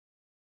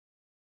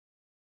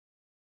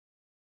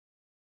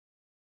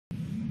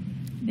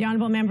The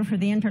Honourable Member for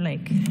the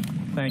Interlake.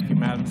 Thank you,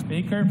 Madam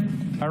Speaker.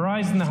 I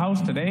rise in the House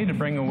today to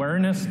bring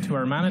awareness to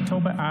our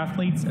Manitoba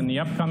athletes in the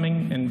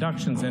upcoming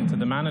inductions into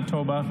the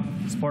Manitoba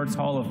Sports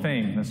Hall of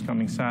Fame this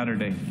coming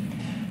Saturday.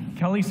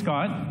 Kelly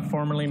Scott,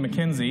 formerly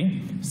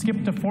Mackenzie,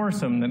 skipped a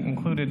foursome that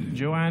included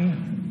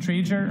Joanne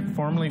Treger,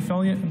 formerly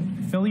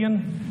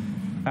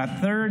Fillion,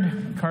 at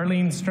third,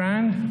 Carleen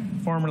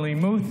Strand, formerly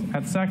Muth,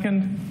 at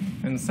second,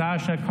 and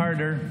Sasha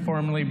Carter,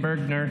 formerly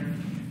Bergner,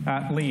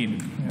 at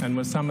lead, and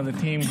with some of the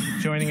team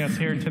joining us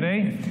here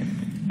today.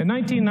 In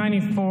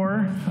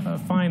 1994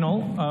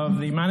 final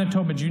of the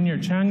Manitoba Junior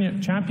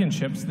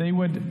Championships, they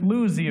would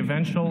lose the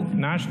eventual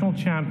national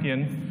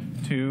champion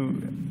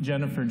to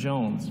Jennifer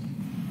Jones.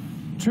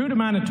 True to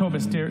Manitoba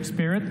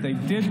spirit, they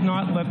did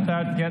not let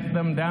that get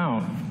them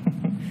down.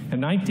 In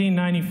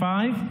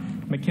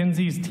 1995,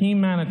 Mackenzie's Team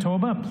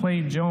Manitoba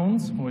played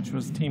Jones, which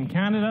was Team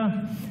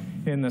Canada,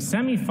 in the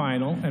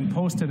semifinal and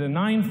posted a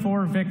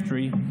 9-4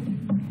 victory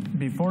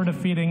before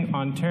defeating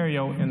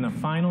Ontario in the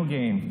final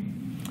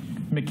game.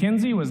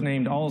 Mackenzie was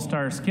named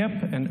All-Star Skip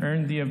and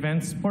earned the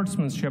event's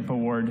Sportsmanship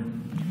Award.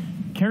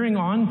 Carrying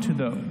on to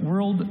the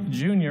World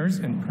Juniors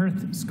in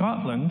Perth,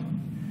 Scotland,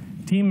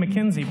 Team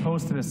Mackenzie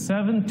posted a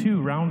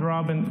 7-2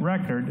 round-robin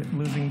record,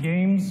 losing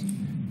games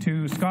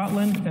to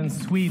Scotland and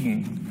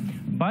Sweden.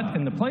 But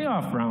in the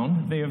playoff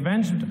round, they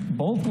avenged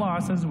both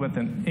losses with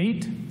an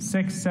 8-6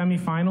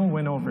 semifinal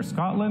win over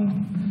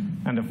Scotland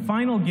and a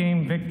final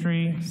game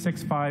victory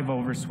 6-5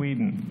 over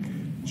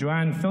Sweden.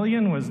 Joanne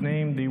Fillion was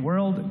named the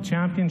World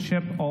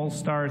Championship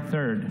All-Star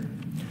third.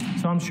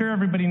 So I'm sure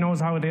everybody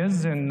knows how it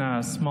is in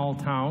small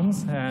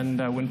towns, and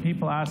when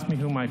people ask me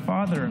who my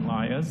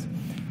father-in-law is,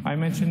 I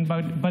mention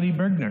Buddy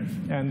Bergner,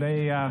 and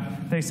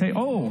they say,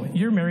 "Oh,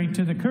 you're married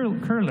to the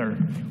curler,"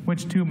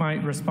 which to my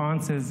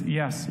response is,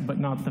 "Yes, but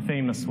not the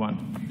famous one."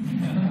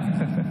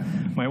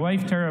 My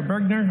wife, Tara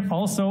Bergner,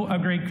 also a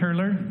great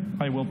curler,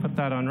 I will put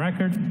that on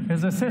record,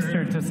 is a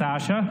sister to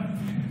Sasha.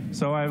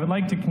 So I would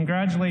like to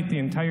congratulate the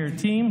entire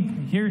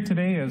team. Here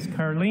today is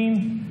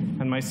Carleen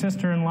and my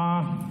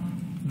sister-in-law,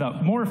 the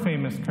more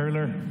famous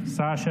curler,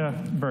 Sasha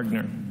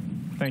Bergner.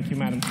 Thank you,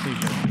 Madam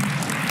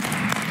Speaker.